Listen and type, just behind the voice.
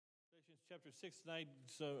Chapter 6 tonight.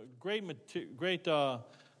 It's a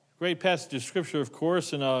great passage of Scripture, of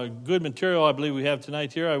course, and good material I believe we have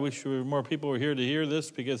tonight here. I wish more people were here to hear this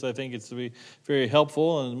because I think it's very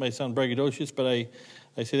helpful, and it might sound braggadocious, but I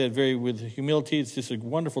say that very with humility. It's just a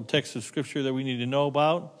wonderful text of Scripture that we need to know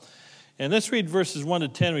about. And let's read verses 1 to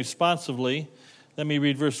 10 responsively. Let me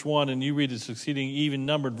read verse 1, and you read the succeeding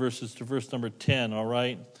even-numbered verses to verse number 10, all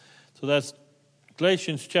right? So that's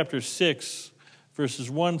Galatians chapter 6,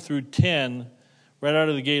 verses 1 through 10, right out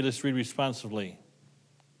of the gate. Let's read responsively.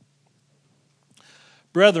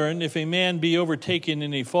 Brethren, if a man be overtaken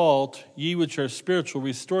in a fault, ye which are spiritual,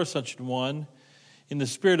 restore such an one in the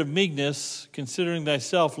spirit of meekness, considering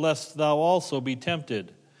thyself, lest thou also be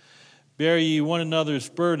tempted. Bear ye one another's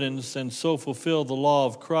burdens, and so fulfill the law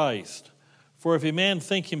of Christ. For if a man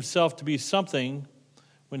think himself to be something,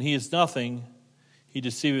 when he is nothing, he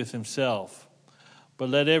deceiveth himself. But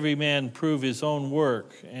let every man prove his own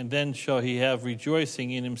work, and then shall he have rejoicing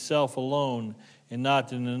in himself alone, and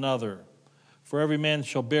not in another. For every man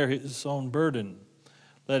shall bear his own burden.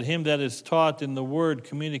 Let him that is taught in the word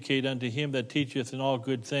communicate unto him that teacheth in all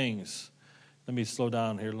good things. Let me slow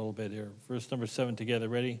down here a little bit here. Verse number 7 together.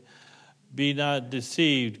 Ready? Be not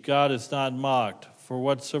deceived, God is not mocked. For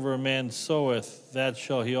whatsoever a man soweth, that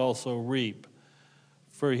shall he also reap.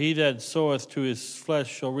 For he that soweth to his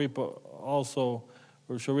flesh shall reap also,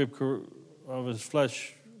 or shall reap of his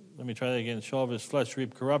flesh, let me try that again, shall of his flesh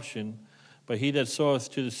reap corruption, but he that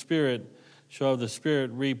soweth to the Spirit shall of the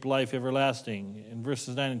Spirit reap life everlasting. In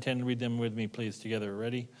verses 9 and 10, read them with me, please, together.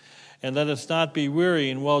 Ready? And let us not be weary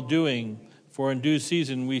in well-doing, for in due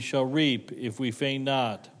season we shall reap, if we faint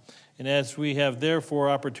not. And as we have therefore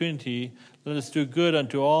opportunity, let us do good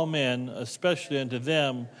unto all men, especially unto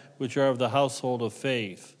them which are of the household of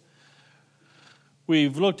faith.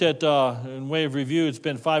 We've looked at, in way of review, it's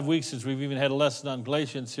been 5 weeks since we've even had a lesson on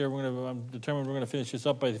Galatians here. I'm determined we're going to finish this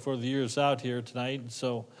up before the year is out here tonight,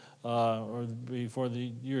 so or before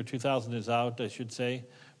the year 2000 is out, I should say.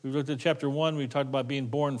 We've looked at chapter 1. We talked about being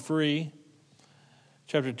born free.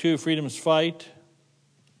 Chapter 2, freedom's fight.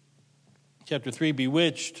 Chapter 3,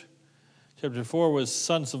 bewitched. Chapter 4 was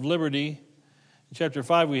sons of liberty. In chapter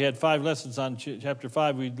 5, we had 5 lessons on chapter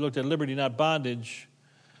 5. We looked at liberty, not bondage.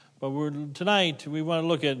 But tonight, we want to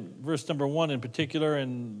look at verse number 1 in particular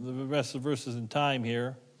and the rest of the verses in time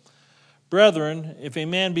here. Brethren, if a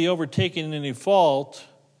man be overtaken in a fault,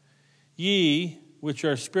 ye, which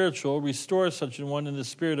are spiritual, restore such an one in the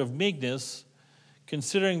spirit of meekness,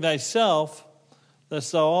 considering thyself,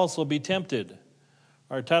 lest thou also be tempted.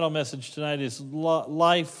 Our title message tonight is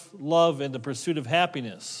Life, Love, and the Pursuit of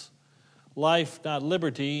Happiness. Life, not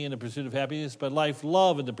liberty in the pursuit of happiness, but life,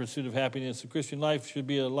 love in the pursuit of happiness. The Christian life should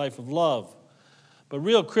be a life of love. But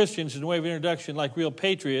real Christians, in the way of introduction, like real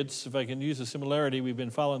patriots, if I can use a similarity, we've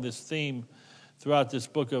been following this theme throughout this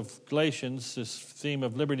book of Galatians, this theme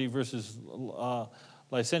of liberty versus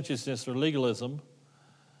licentiousness or legalism.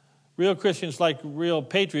 Real Christians, like real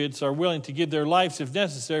patriots, are willing to give their lives, if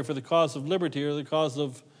necessary, for the cause of liberty or the cause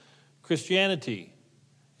of Christianity.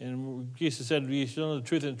 And Jesus said, you shall know the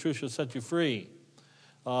truth, and the truth shall set you free.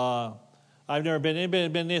 I've never been. Anybody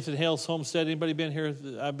been to Nathan Hale's homestead? Anybody been here?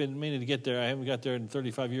 I've been meaning to get there. I haven't got there in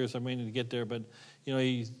 35 years. I'm meaning to get there. But, you know,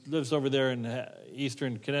 he lives over there in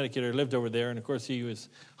eastern Connecticut, or lived over there. And, of course, he was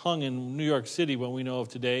hung in New York City, what we know of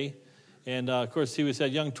today. And, of course, he was that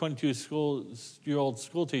young 22-year-old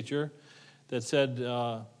school teacher that said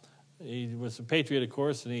he was a patriot, of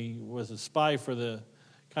course, and he was a spy for the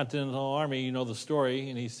Continental Army. You know the story.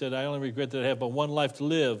 And he said, I only regret that I have but one life to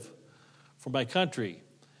live for my country.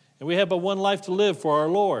 And we have but one life to live for our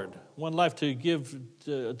Lord, one life to give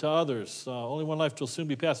to others. Only one life will soon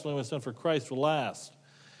be passed. Only what's done for Christ will last.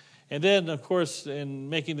 And then, of course, in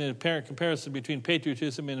making the apparent comparison between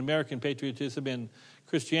patriotism and American patriotism and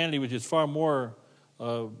Christianity, which is far more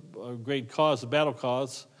a great cause, a battle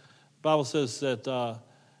cause, the Bible says that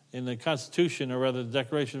in the Constitution, or rather the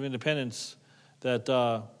Declaration of Independence, that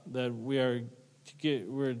we're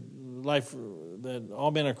life, that all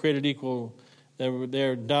men are created equal, that they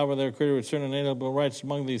are endowed with their creator with certain inalienable rights.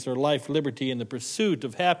 Among these are life, liberty, and the pursuit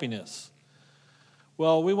of happiness.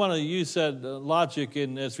 Well, we want to use that logic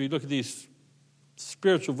as we look at these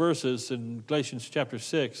spiritual verses in Galatians chapter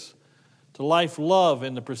 6, to life, love,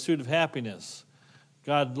 and the pursuit of happiness.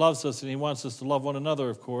 God loves us, and he wants us to love one another,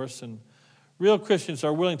 of course. And real Christians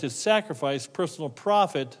are willing to sacrifice personal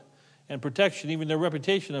profit and protection, even their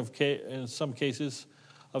reputation in some cases,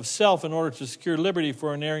 of self in order to secure liberty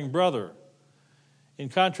for an erring brother. In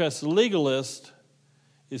contrast, the legalist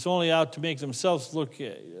is only out to make themselves look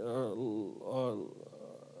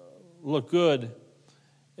good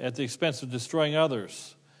at the expense of destroying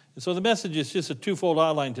others. And so the message is just a twofold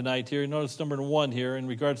outline tonight here. Notice number 1 here in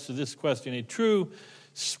regards to this question. A true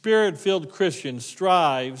Spirit-filled Christian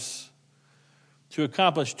strives to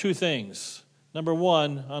accomplish 2 things. Number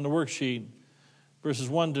 1 on the worksheet, verses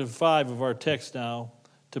 1 to 5 of our text now,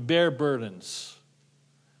 to bear burdens.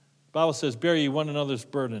 The Bible says, bear ye one another's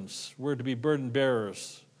burdens. We're to be burden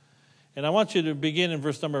bearers. And I want you to begin in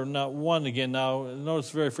verse number 1 again now.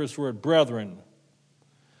 Notice the very first word, brethren.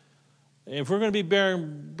 If we're going to be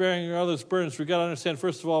bearing others' burdens, we've got to understand,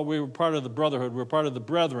 first of all, we were part of the brotherhood. We're part of the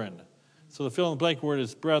brethren. So the fill-in-the-blank word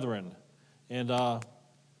is brethren. And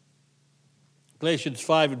Galatians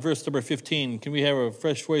 5 and verse number 15. Can we have a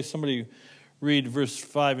fresh voice? Somebody read verse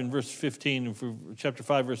 5 and verse 15, for chapter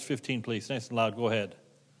 5, verse 15, please. Nice and loud. Go ahead.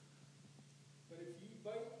 But if ye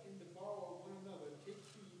bite and devour one another, take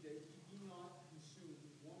heed that ye be not consumed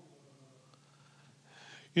one of another.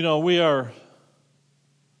 You know, we are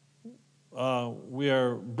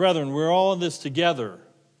brethren. We're all in this together.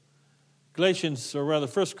 Galatians, or rather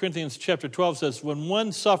 1 Corinthians chapter 12 says, when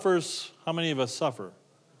one suffers, how many of us suffer?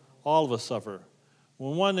 All of us suffer.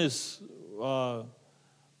 When one is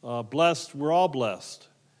blessed, we're all blessed.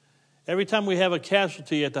 Every time we have a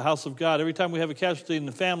casualty at the house of God, every time we have a casualty in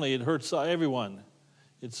the family, it hurts everyone.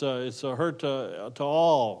 It's a hurt to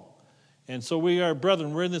all. And so we are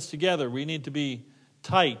brethren. We're in this together. We need to be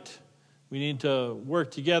tight. We need to work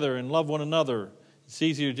together and love one another. It's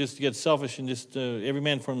easier just to get selfish and just every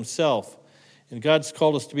man for himself. And God's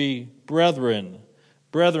called us to be brethren.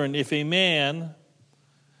 Brethren, if a man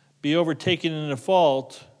be overtaken in a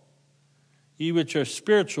fault, ye which are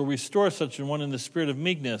spiritual, restore such an one in the spirit of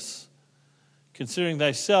meekness, considering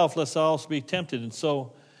thyself, lest thou also be tempted. And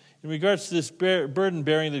so, in regards to this burden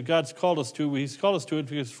bearing that God's called us to, He's called us to it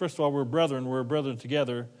because, first of all, we're brethren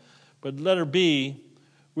together. But letter B,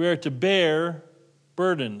 we are to bear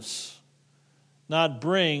burdens, not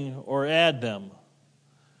bring or add them.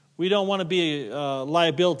 We don't want to be a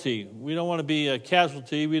liability. We don't want to be a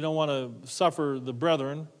casualty. We don't want to suffer the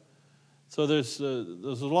brethren. So there's a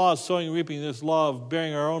law of sowing and reaping. There's a law of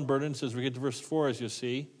bearing our own burdens as we get to verse 4, as you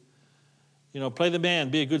see. You know, play the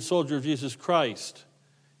man. Be a good soldier of Jesus Christ.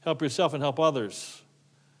 Help yourself and help others.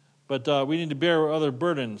 But we need to bear other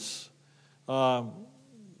burdens.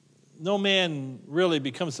 No man really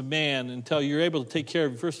becomes a man until you're able to take care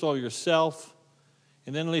of, first of all, yourself,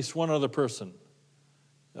 and then at least one other person.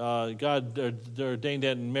 God ordained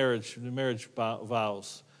that in marriage, the marriage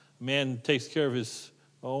vows. A man takes care of his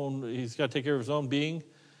own, he's got to take care of his own being.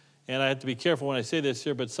 And I have to be careful when I say this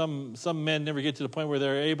here, but some men never get to the point where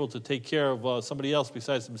they're able to take care of somebody else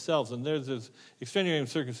besides themselves. And there's extenuating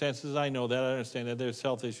circumstances. I know that. I understand that. There's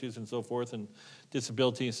health issues and so forth and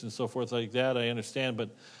disabilities and so forth like that. I understand.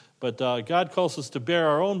 But God calls us to bear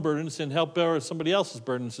our own burdens and help bear somebody else's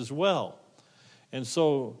burdens as well. And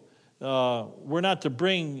so we're not to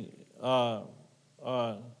bring or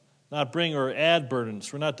add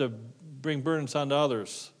burdens. We're not to bring burdens onto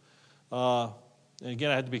others. And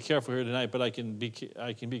again, I have to be careful here tonight, but I can be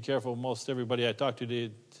careful. Most everybody I talk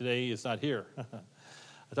to today is not here.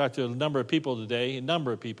 I talked to a number of people today, and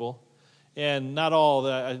not all.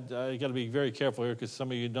 I got to be very careful here because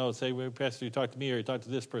some of you know, say, well, Pastor, you talked to me or you talked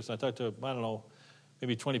to this person. I talked to, I don't know,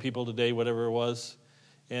 maybe 20 people today, whatever it was.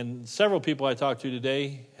 And several people I talked to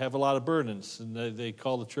today have a lot of burdens, and they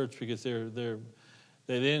call the church because they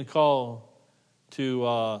didn't call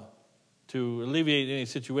to alleviate any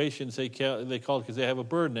situations. They called because they have a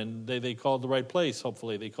burden, and they called the right place,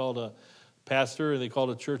 hopefully. They called a pastor, they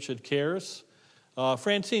called a church that cares.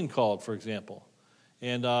 Francine called, for example.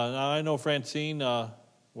 And now I know Francine, well,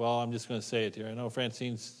 I'm just going to say it here. I know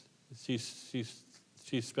Francine's, she's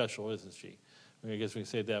special, isn't she? I guess we can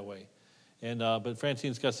say it that way. And but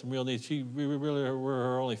Francine's got some real needs. We're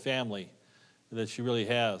her only family that she really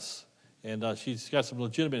has. And she's got some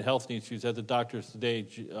legitimate health needs. She's at the doctor's today.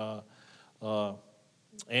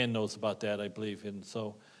 Ann knows about that, I believe. And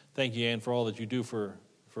so thank you, Ann, for all that you do for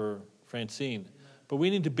Francine. But we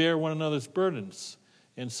need to bear one another's burdens.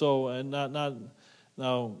 And so, and not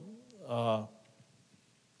now,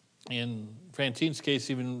 in Francine's case,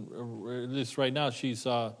 even at least right now, she's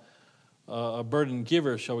a burden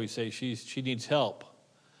giver, shall we say. She needs help.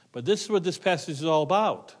 But this is what this passage is all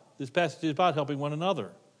about. This passage is about helping one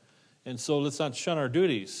another. And so let's not shun our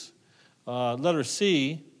duties. Letter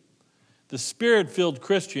C, the Spirit-filled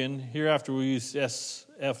Christian, hereafter we use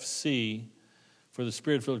SFC for the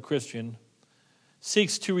Spirit-filled Christian,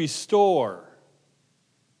 seeks to restore.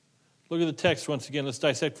 Look at the text once again. Let's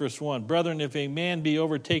dissect verse 1. Brethren, if a man be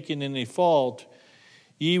overtaken in a fault,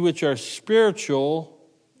 ye which are spiritual,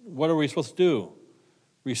 what are we supposed to do?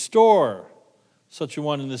 Restore such a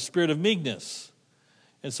one in the spirit of meekness.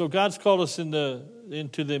 And so God's called us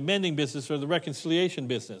into the mending business or the reconciliation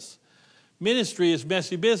business. Ministry is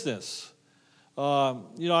messy business.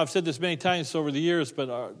 I've said this many times over the years,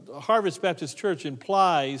 but Harvest Baptist Church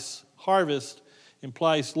harvest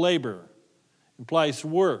implies labor, implies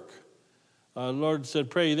work. The Lord said,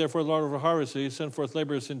 pray therefore the Lord of the harvest, that he send forth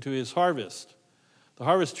laborers into his harvest. The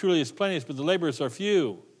harvest truly is plenteous, but the laborers are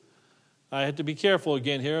few. I had to be careful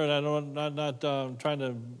again here, and I'm not trying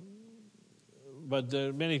to, but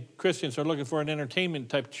many Christians are looking for an entertainment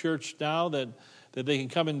type church now that they can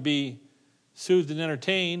come and be soothed and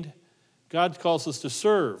entertained. God calls us to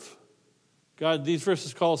serve. These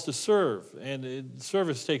verses call us to serve, and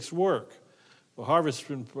service takes work. Well, harvest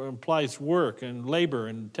implies work and labor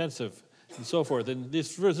and intensive and so forth. And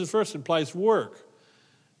this verse implies work.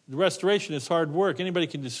 The restoration is hard work. Anybody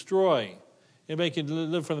can destroy. Anybody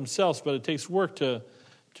can live for themselves, but it takes work to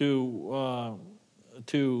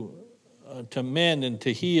mend and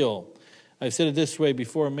to heal. I've said it this way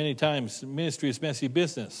before many times. Ministry is messy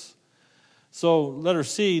business. So, letter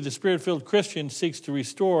C, the Spirit-filled Christian seeks to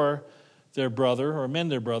restore their brother or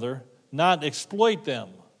mend their brother, not exploit them.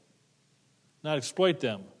 Not exploit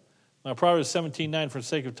them. Now, Proverbs 17:9, for the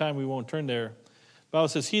sake of time, we won't turn there. The Bible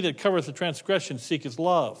says, he that covereth the transgression seeketh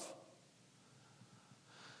love.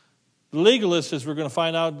 The legalist, as we're going to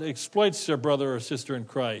find out, exploits their brother or sister in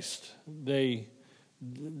Christ. David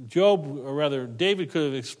could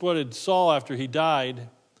have exploited Saul after he died.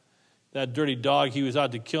 That dirty dog, he was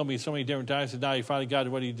out to kill me so many different times, and now he finally got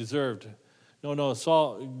what he deserved. No,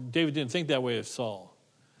 David didn't think that way of Saul.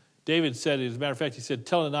 David said, as a matter of fact, he said,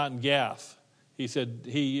 tell it not in Gath. He said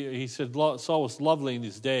Saul was lovely in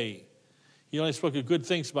his day. He only spoke of good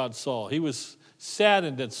things about Saul. He was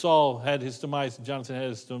saddened that Saul had his demise and Jonathan had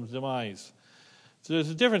his demise. So there's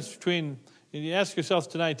a difference between, and you ask yourself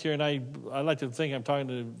tonight here, and I like to think I'm talking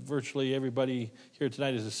to virtually everybody here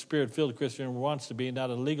tonight as a Spirit-filled Christian who wants to be, not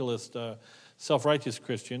a legalist, self-righteous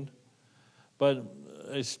Christian. But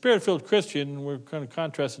a Spirit-filled Christian, we're going to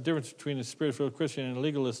contrast the difference between a Spirit-filled Christian and a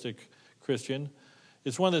legalistic Christian.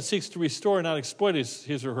 It's one that seeks to restore and not exploit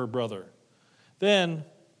his or her brother. Then,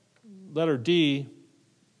 letter D,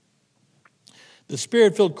 the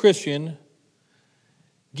Spirit-filled Christian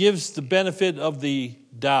gives the benefit of the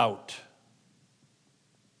doubt.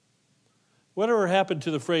 Whatever happened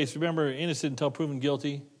to the phrase, remember, innocent until proven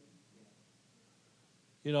guilty?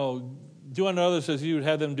 Do unto others as you would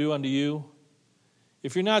have them do unto you.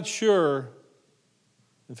 If you're not sure,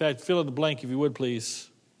 in fact, fill in the blank if you would, please.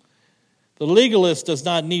 The legalist does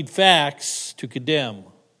not need facts to condemn,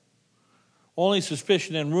 only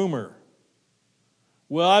suspicion and rumor.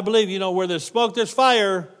 Well, I believe, where there's smoke, there's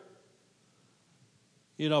fire.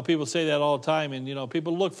 People say that all the time, and,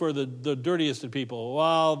 people look for the dirtiest of people.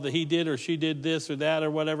 Well, he did or she did this or that or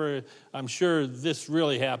whatever. I'm sure this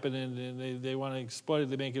really happened, and they want to exploit it.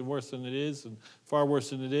 They make it worse than it is, and far worse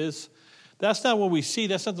than it is. That's not what we see.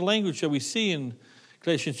 That's not the language that we see in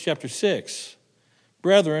Galatians chapter 6.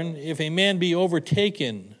 Brethren, if a man be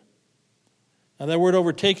overtaken, now that word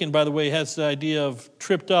overtaken, by the way, has the idea of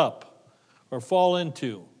tripped up or fall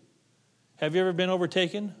into. Have you ever been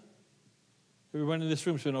overtaken? Everyone in this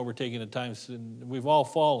room has been overtaken at times, and we've all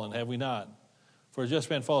fallen, have we not? For a just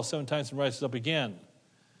man falls 7 times and rises up again.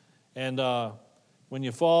 And when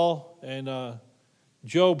you fall, and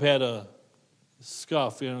Job had a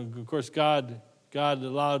scuff. Of course, God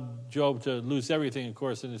allowed Job to lose everything, of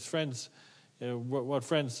course, and his friends, what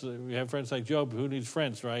friends? We have friends like Job. Who needs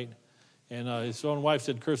friends, right? And his own wife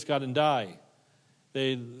said, curse God and die.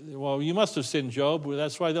 Well, you must have sinned, Job. Well,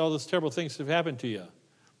 that's why all those terrible things have happened to you.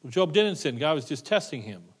 Well, Job didn't sin. God was just testing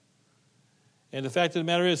him. And the fact of the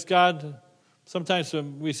matter is, God, sometimes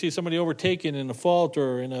we see somebody overtaken in a fault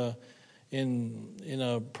or in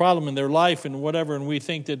a problem in their life and whatever, and we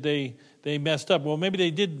think that they messed up. Well, maybe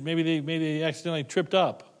they did. Maybe they accidentally tripped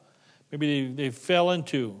up. Maybe they fell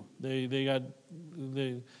into. They got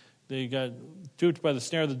duped by the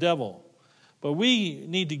snare of the devil. But we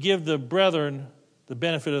need to give the brethren the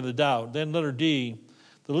benefit of the doubt. Then letter D,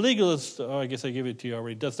 the legalist, I guess I gave it to you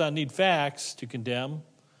already, does not need facts to condemn,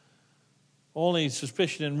 only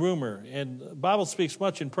suspicion and rumor. And the Bible speaks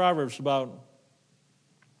much in Proverbs about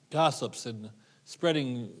gossips and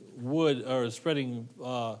spreading spreading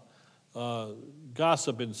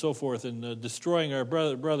gossip and so forth, and destroying our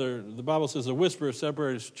brother. The Bible says a whisperer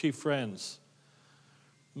separates chief friends.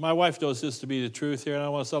 My wife knows this to be the truth here, and I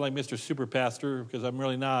don't want to sound like Mr. Super Pastor because I'm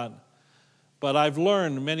really not. But I've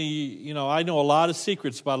learned I know a lot of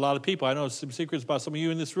secrets about a lot of people. I know some secrets about some of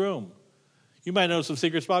you in this room. You might know some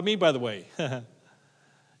secrets about me, by the way. Yeah,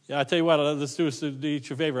 I tell you what, let's do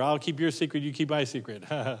each a favor. I'll keep your secret, you keep my secret.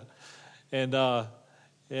 And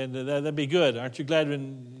And that'd be good. Aren't you glad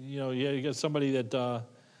when you got somebody that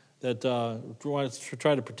wants to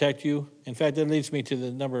try to protect you? In fact, that leads me to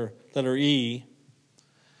the letter E.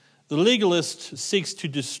 The legalist seeks to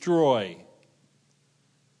destroy.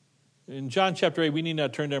 In John chapter 8, we need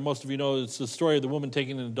not turn there. Most of you know it's the story of the woman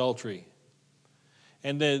taken in adultery.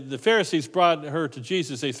 And the Pharisees brought her to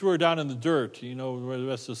Jesus. They threw her down in the dirt. You know the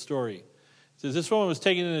rest of the story. It says this woman was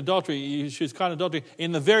taken in adultery. She was caught in adultery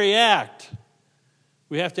in the very act.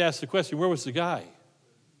 We have to ask the question, where was the guy?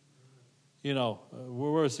 Where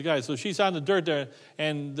was the guy? So she's on the dirt there.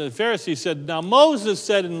 And the Pharisees said, now Moses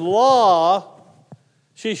said in law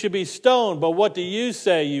she should be stoned. But what do you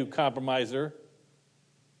say, you compromiser?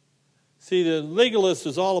 See, the legalist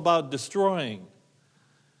is all about destroying.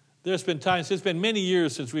 There's been many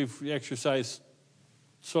years since we've exercised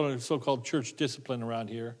so-called church discipline around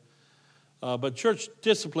here. But church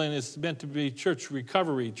discipline is meant to be church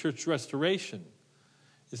recovery, church restoration.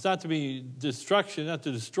 It's not to be destruction, not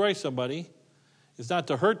to destroy somebody. It's not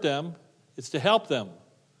to hurt them. It's to help them.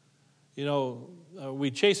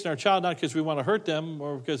 We chasten our child not because we want to hurt them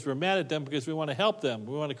or because we're mad at them, because we want to help them.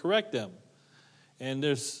 We want to correct them. And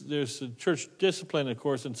there's a church discipline, of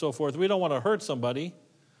course, and so forth. We don't want to hurt somebody.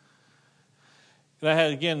 And I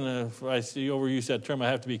had, again, I see you overuse that term. I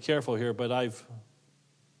have to be careful here, but I'm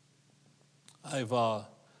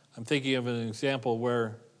thinking of an example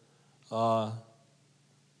where I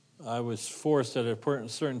was forced at a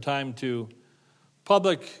certain time to.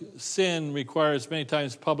 Public sin requires many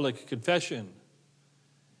times public confession,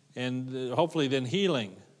 and hopefully then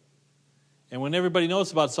healing. And when everybody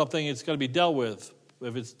knows about something, it's got to be dealt with.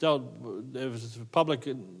 If it's public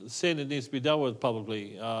sin, it needs to be dealt with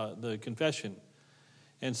publicly. The confession.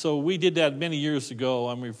 And so we did that many years ago.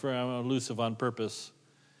 I'm elusive on purpose.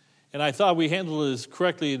 And I thought we handled it as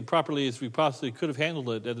correctly and properly as we possibly could have handled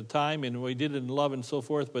it at the time, and we did it in love and so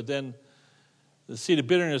forth. But then the seed of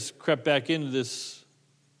bitterness crept back into this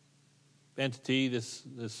entity, this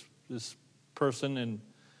person, and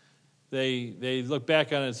they look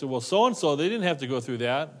back on it and say, well, so-and-so, they didn't have to go through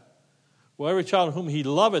that. Well, every child whom he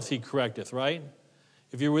loveth, he correcteth, right?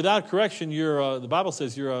 If you're without correction, the Bible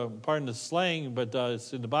says you're pardon the slang, but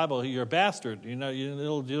it's in the Bible, you're a bastard. You're an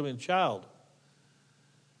illegitimate child.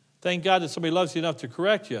 Thank God that somebody loves you enough to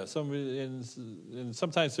correct you. And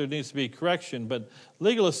sometimes there needs to be correction, but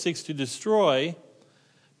legalist seeks to destroy.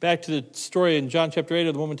 Back to the story in John chapter 8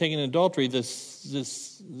 of the woman taken in adultery, the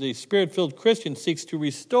Spirit-filled Christian seeks to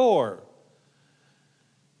restore.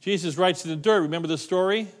 Jesus writes in the dirt. Remember the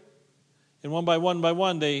story? And one by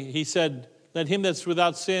one, he said, let him that's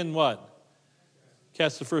without sin, what?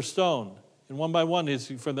 Cast the first stone. And one by one,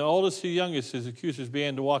 from the oldest to the youngest, his accusers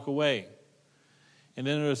began to walk away. And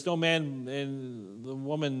then there was no man, and the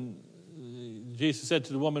woman, Jesus said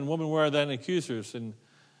to the woman, where are thine accusers? And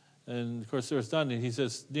of course there was none. And he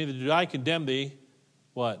says, neither do I condemn thee.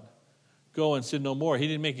 What? Go and sin no more. He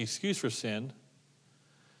didn't make excuse for sin.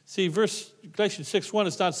 See, Galatians 6:1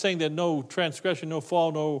 is not saying that no transgression, no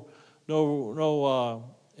fall, no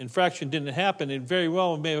infraction didn't happen. It very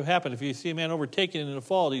well may have happened. If you see a man overtaken in a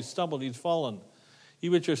fault, he's stumbled, he's fallen. Ye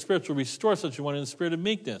which are spiritual, restore such a one in the spirit of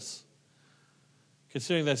meekness.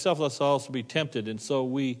 Considering thyself, lest thou also be tempted. And so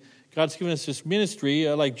God's given us this ministry,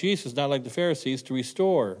 like Jesus, not like the Pharisees, to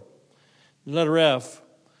restore. Letter F,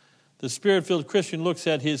 the Spirit-filled Christian looks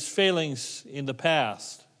at his failings in the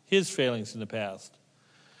past. The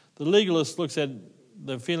legalist looks at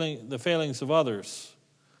the failings of others.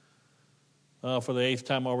 For the 8th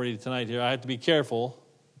time already tonight here, I have to be careful.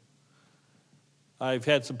 I've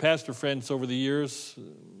had some pastor friends over the years,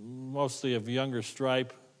 mostly of younger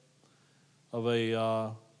stripe, of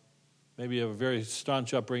maybe a very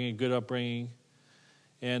staunch upbringing, good upbringing.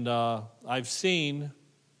 And I've seen,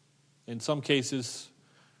 in some cases,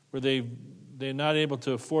 where they're not able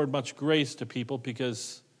to afford much grace to people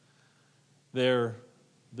because they've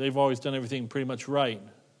always done everything pretty much right.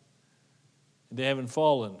 They haven't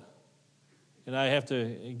fallen. And I have to,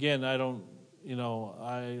 again, I don't,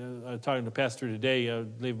 I'm talking to a pastor today, I'll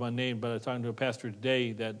leave my name, but I'm talking to a pastor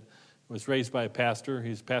today that was raised by a pastor.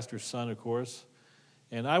 He's a pastor's son, of course.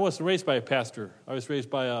 And I wasn't raised by a pastor. I was raised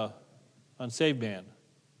by a unsaved man.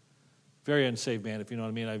 Very unsaved man, if you know what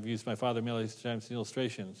I mean. I've used my father many times in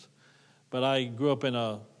illustrations. But I grew up in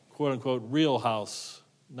a quote-unquote real house.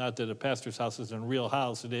 Not that a pastor's house isn't a real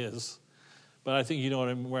house, it is. But I think you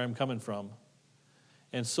know where I'm coming from.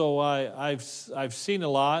 And so I've seen a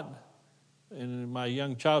lot in my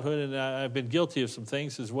young childhood, and I've been guilty of some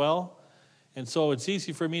things as well. And so it's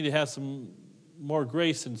easy for me to have some more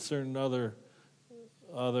grace than certain other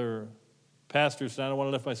pastors. And I don't want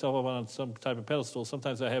to lift myself up on some type of pedestal.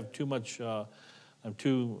 Sometimes I have too much I'm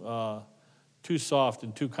too soft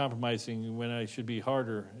and too compromising when I should be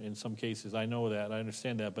harder in some cases. I know that. I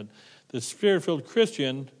understand that. But the Spirit-filled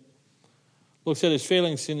Christian looks at his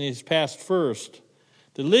failings in his past first.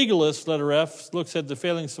 The legalist, letter F, looks at the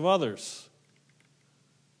failings of others.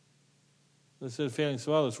 Looks at the failings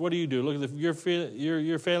of others. What do you do? Look at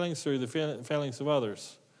your failings or the failings of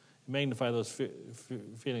others. Magnify those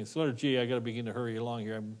feelings. Letter G, I got to begin to hurry along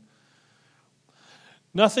here.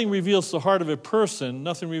 Nothing reveals the heart of a person.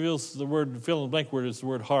 Nothing reveals the word, fill in the blank word is the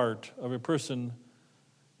word heart of a person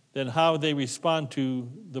than how they respond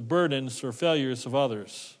to the burdens or failures of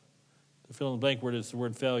others. The fill in the blank word is the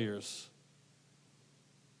word failures.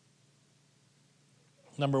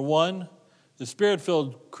 Number one, the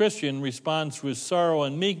Spirit-filled Christian responds with sorrow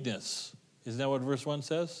and meekness. Isn't that what verse 1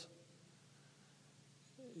 says?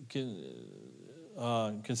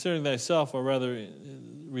 Considering thyself, or rather,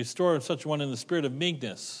 restore such one in the spirit of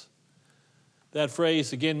meekness. That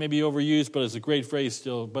phrase, again, may be overused, but it's a great phrase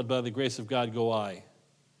still. But by the grace of God go I.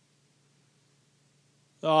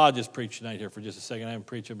 Oh, I'll just preach tonight here for just a second. I haven't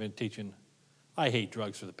preached, I've been teaching. I hate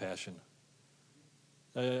drugs for the passion.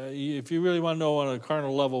 If you really want to know on a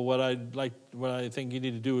carnal level what I think you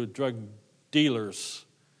need to do with drug dealers,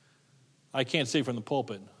 I can't say from the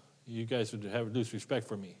pulpit. You guys would have lose respect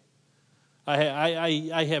for me.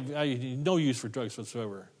 I have no use for drugs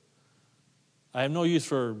whatsoever. I have no use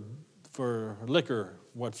for liquor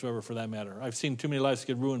whatsoever, for that matter. I've seen too many lives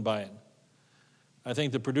get ruined by it. I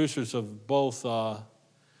think the producers of both,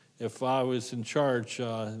 if I was in charge,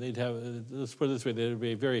 they'd have, let's put it this way, there would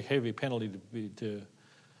be a very heavy penalty to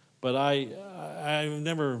but I've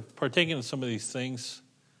never partaken in some of these things.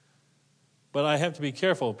 But I have to be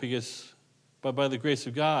careful because, but by the grace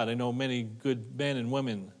of God, I know many good men and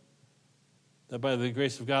women that by the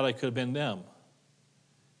grace of God I could have been them.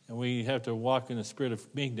 And we have to walk in a spirit of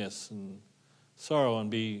meekness and sorrow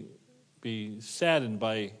and be saddened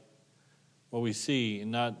by what we see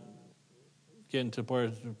and not get into the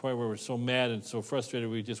point where we're so mad and so frustrated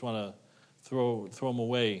we just want to throw them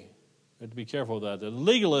away. We have to be careful of that. The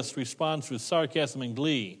legalist responds with sarcasm and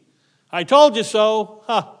glee. I told you so.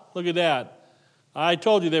 Look at that. I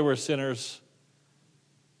told you they were sinners.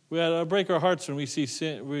 We ought to break our hearts when we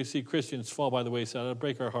see Christians fall by the wayside. It'll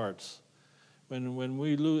break our hearts. When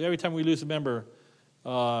we lose, every time we lose a member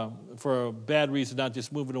for a bad reason, not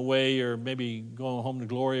just moving away or maybe going home to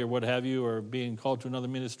glory or what have you, or being called to another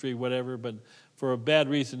ministry, whatever, but for a bad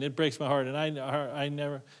reason, it breaks my heart. And I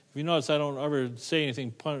never, if you notice, I don't ever say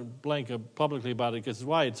anything blank publicly about it because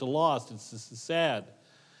why? It's a loss. It's sad.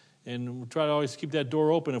 And we try to always keep that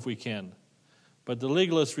door open if we can. But the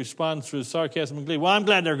legalist responds with sarcasm and glee. Well, I'm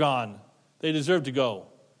glad they're gone. They deserve to go.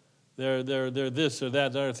 They're this or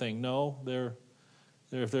that other thing. No,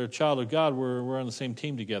 if they're a child of God, we're on the same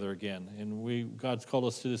team together again. And God's called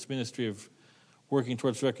us to this ministry of working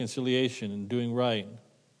towards reconciliation and doing right.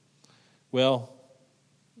 Well,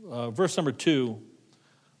 verse number 2,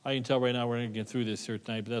 I can tell right now we're going to get through this here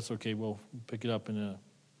tonight, but that's okay. We'll pick it up in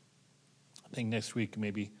I think next week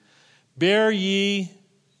maybe. Bear ye,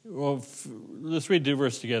 well, let's read the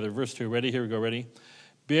verse together. Verse 2, ready? Here we go, ready?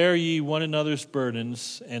 Bear ye one another's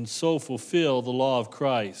burdens, and so fulfill the law of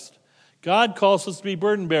Christ. God calls us to be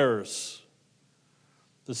burden bearers.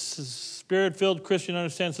 The Spirit-filled Christian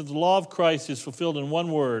understands that the law of Christ is fulfilled in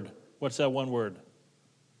one word. What's that one word?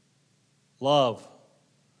 Love.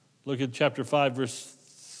 Look at chapter 5, verse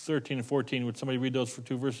 13 and 14. Would somebody read those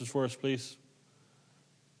 2 verses for us, please?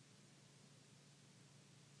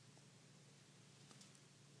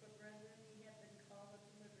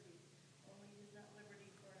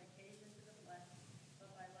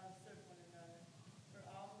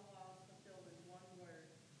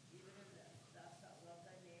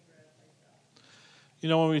 You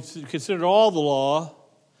know, when we consider all the law,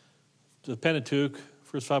 the Pentateuch,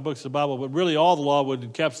 first 5 books of the Bible, but really all the law would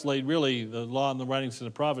encapsulate really the law and the writings of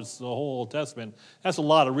the prophets, the whole Old Testament. That's a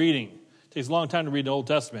lot of reading. It takes a long time to read the Old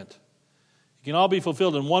Testament. It can all be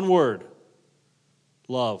fulfilled in one word,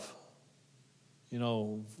 love. You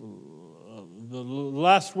know, the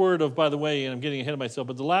last word of, by the way, and I'm getting ahead of myself,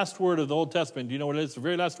 but the last word of the Old Testament, do you know what it is? The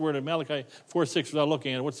very last word of Malachi 4:6 without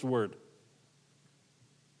looking at it. What's the word?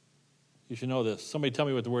 You should know this. Somebody tell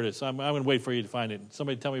me what the word is. I'm going to wait for you to find it.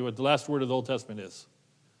 Somebody tell me what the last word of the Old Testament is.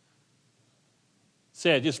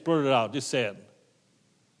 Say it. Just blurt it out. Just say it.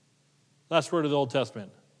 Last word of the Old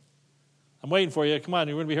Testament. I'm waiting for you. Come on.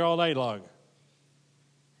 You're going to be here all night long.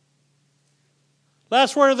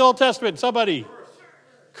 Last word of the Old Testament. Somebody.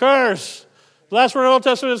 Curse. The last word of the Old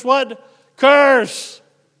Testament is what? Curse.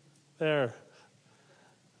 There.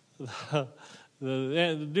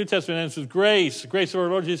 The New Testament ends with grace, the grace of our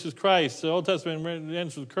Lord Jesus Christ. The Old Testament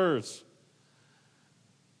ends with curse.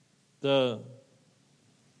 The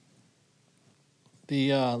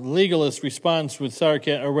legalist responds with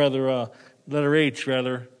sarcasm, or rather, letter H,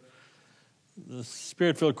 rather. The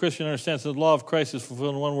Spirit-filled Christian understands that the law of Christ is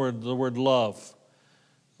fulfilled in one word, the word love.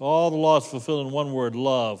 All the law is fulfilled in one word,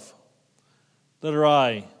 love. Letter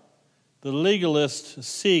I. The legalist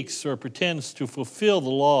seeks or pretends to fulfill the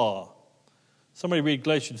law. Somebody read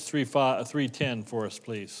Galatians 3:10 for us,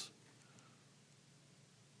 please.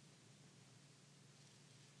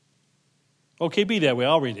 Okay, be that way.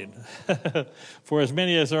 I'll read it. For as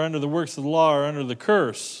many as are under the works of the law are under the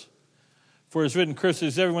curse. For it is written, cursed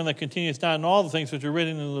is everyone that continues not in all the things which are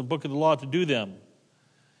written in the book of the law to do them.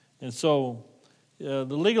 And so the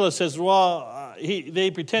legalist says, well,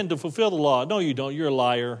 they pretend to fulfill the law. No, you don't. You're a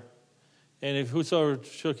liar. And if whosoever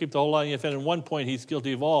shall keep the whole law, yet at one point he's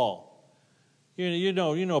guilty of all. You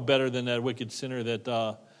know better than that wicked sinner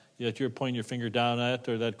that you're pointing your finger down at,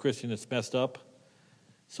 or that Christian that's messed up.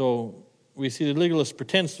 So we see the legalist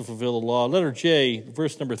pretends to fulfill the law. Letter J,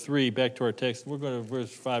 verse number 3, back to our text. We're going to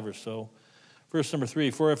verse 5 or so. Verse number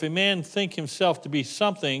 3, for if a man think himself to be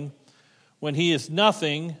something when he is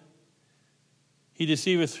nothing, he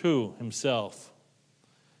deceiveth who? Himself.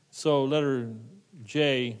 So letter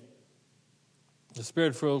J, the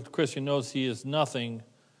Spirit-filled Christian knows he is nothing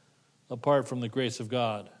apart from the grace of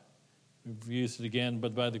God. We've used it again,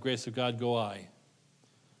 but by the grace of God go I.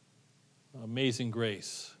 Amazing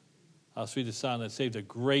grace. How sweet the sound that saved a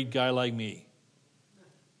great guy like me.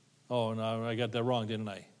 Oh, no, I got that wrong, didn't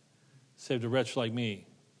I? Saved a wretch like me.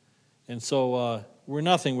 And so we're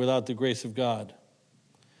nothing without the grace of God.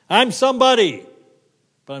 I'm somebody,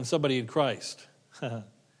 but I'm somebody in Christ.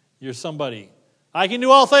 You're somebody. I can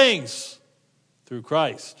do all things through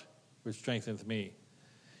Christ, which strengtheneth me.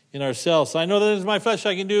 In ourselves, I know that in my flesh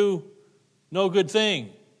I can do no good thing.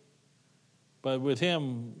 But with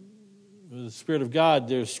him, with the Spirit of God,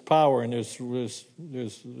 there's power and there's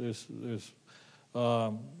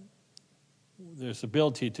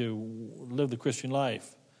ability to live the Christian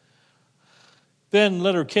life. Then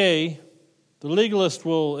letter K, the legalist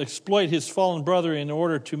will exploit his fallen brother in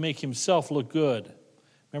order to make himself look good.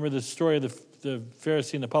 Remember the story of the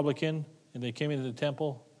Pharisee and the publican, and they came into the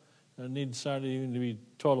temple? It needs not even to be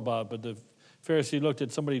told about, but the Pharisee looked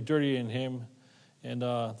at somebody dirty in him and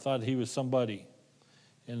thought he was somebody.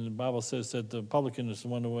 And the Bible says that the publican is the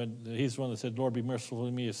one he's the one that said, Lord, be merciful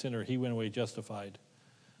to me, a sinner. He went away justified.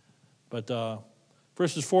 But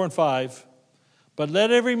verses 4 and 5, but let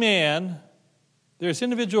every man, there's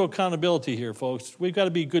individual accountability here, folks. We've got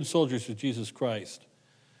to be good soldiers of Jesus Christ.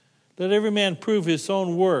 Let every man prove his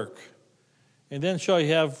own work, and then shall he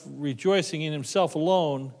have rejoicing in himself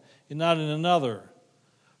alone and not in another.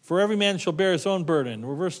 For every man shall bear his own burden.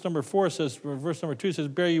 Verse number 2 says,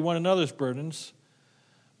 bear ye one another's burdens.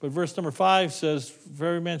 But verse number 5 says, for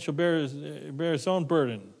every man shall bear his own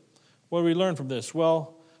burden. What do we learn from this?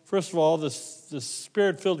 Well, first of all, the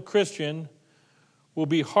Spirit-filled Christian will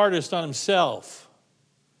be hardest on himself.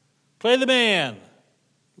 Play the man.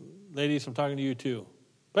 Ladies, I'm talking to you too.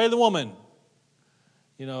 Play the woman.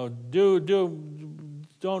 You know,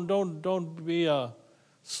 don't be a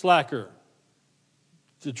slacker.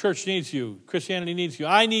 The church needs you. Christianity needs you.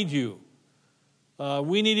 I need you.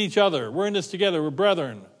 We need each other. We're in this together. We're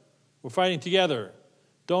brethren. We're fighting together.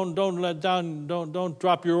 Don't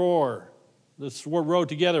drop your oar. Let's row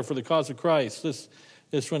together for the cause of Christ.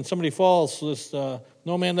 This when somebody falls,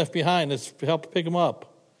 no man left behind. Let's help pick them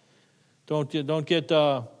up. Don't get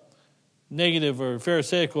negative or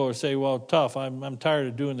pharisaical or say, well, tough. I'm tired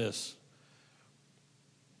of doing this.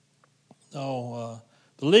 No,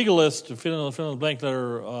 the legalist, fill in the blank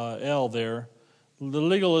letter L there. The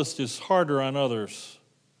legalist is harder on others.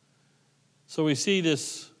 So we see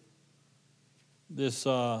this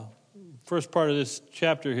first part of this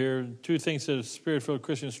chapter here, two things that a Spirit-filled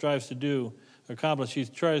Christian strives to accomplish. He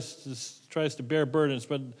tries to bear burdens.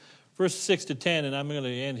 But verse 6 to 10, and I'm going to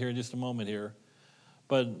end here in just a moment here.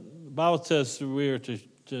 But the Bible says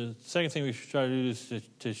the second thing we should try to do is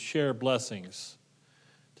to share blessings.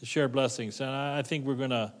 To share blessings. And I think we're going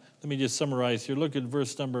to, let me just summarize here. Look at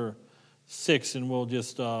verse number 6, and we'll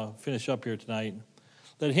just finish up here tonight.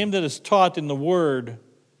 Let him that is taught in the word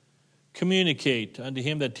communicate unto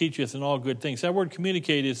him that teacheth in all good things. That word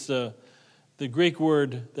communicate is the Greek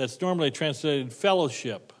word that's normally translated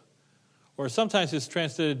fellowship, or sometimes it's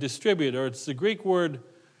translated distribute, or it's the Greek word,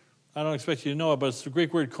 I don't expect you to know it, but it's the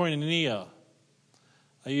Greek word koinonia.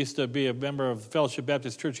 I used to be a member of Fellowship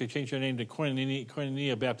Baptist Church. They changed their name to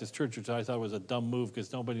Koinonia Baptist Church, which I thought was a dumb move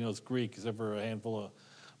because nobody knows Greek except for a handful of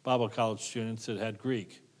Bible college students that had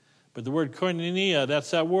Greek. But the word koinonia,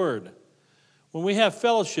 that's that word. When we have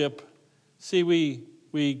fellowship, see,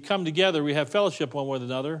 we come together, we have fellowship one with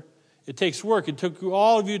another. It takes work.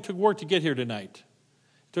 All of you took work to get here tonight.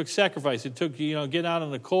 It took sacrifice. It took, getting out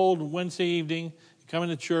on a cold Wednesday evening, coming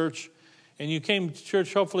to church, and you came to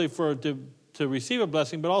church hopefully to receive a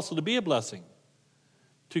blessing, but also to be a blessing,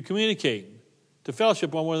 to communicate, to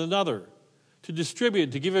fellowship one with another, to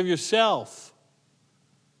distribute, to give of yourself,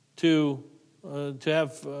 to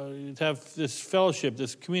have this fellowship,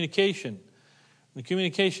 this communication. The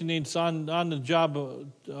communication needs on the job,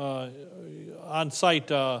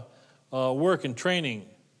 on-site work and training.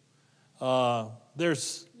 I'm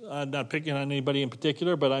not picking on anybody in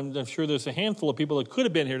particular, but I'm sure there's a handful of people that could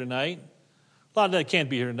have been here tonight. A lot that can't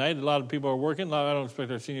be here tonight. A lot of people are working. I don't expect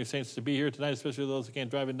our senior saints to be here tonight, especially those who can't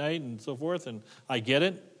drive at night and so forth, and I get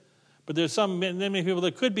it. But there's many people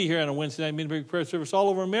that could be here on a Wednesday night midweek prayer service all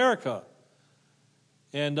over America.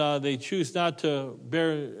 And they choose not to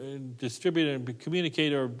distribute and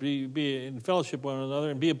communicate or be in fellowship with one another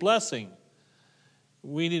and be a blessing.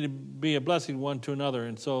 We need to be a blessing one to another.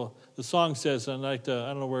 And so the song says, I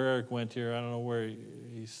don't know where Eric went here. I don't know where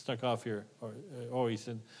he stuck off here. He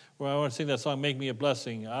said, well, I want to sing that song, Make Me a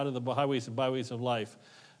Blessing, out of the highways and byways of life.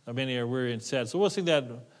 Many are weary and sad. So we'll sing that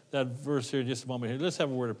verse here in just a moment. Here. Let's have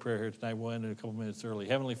a word of prayer here tonight. We'll end it a couple minutes early.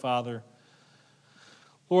 Heavenly Father,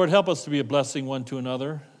 Lord, help us to be a blessing one to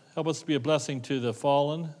another. Help us to be a blessing to the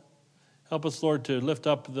fallen. Help us, Lord, to lift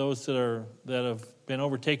up those that have been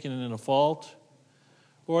overtaken in a fault.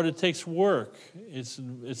 Lord, it takes work.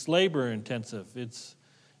 It's labor intensive. It's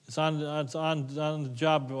on the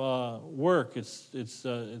job work. It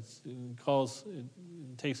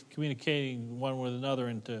takes communicating one with another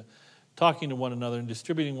and to talking to one another and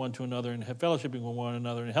distributing one to another and fellowshipping with one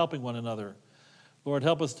another and helping one another. Lord,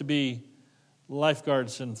 help us to be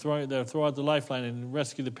lifeguards and throw out the lifeline and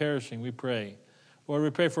rescue the perishing, we pray. Lord, we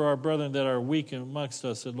pray for our brethren that are weak amongst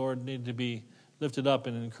us that, Lord, need to be lifted up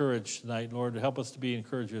and encouraged tonight. Lord, help us to be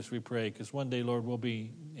encouragers, we pray, because one day, Lord, we'll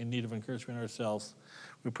be in need of encouragement ourselves.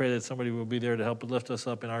 We pray that somebody will be there to help lift us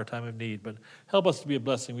up in our time of need. But help us to be a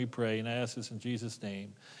blessing, we pray, and I ask this in Jesus'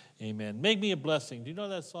 name. Amen. Make me a blessing. Do you know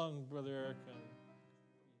that song, Brother Eric?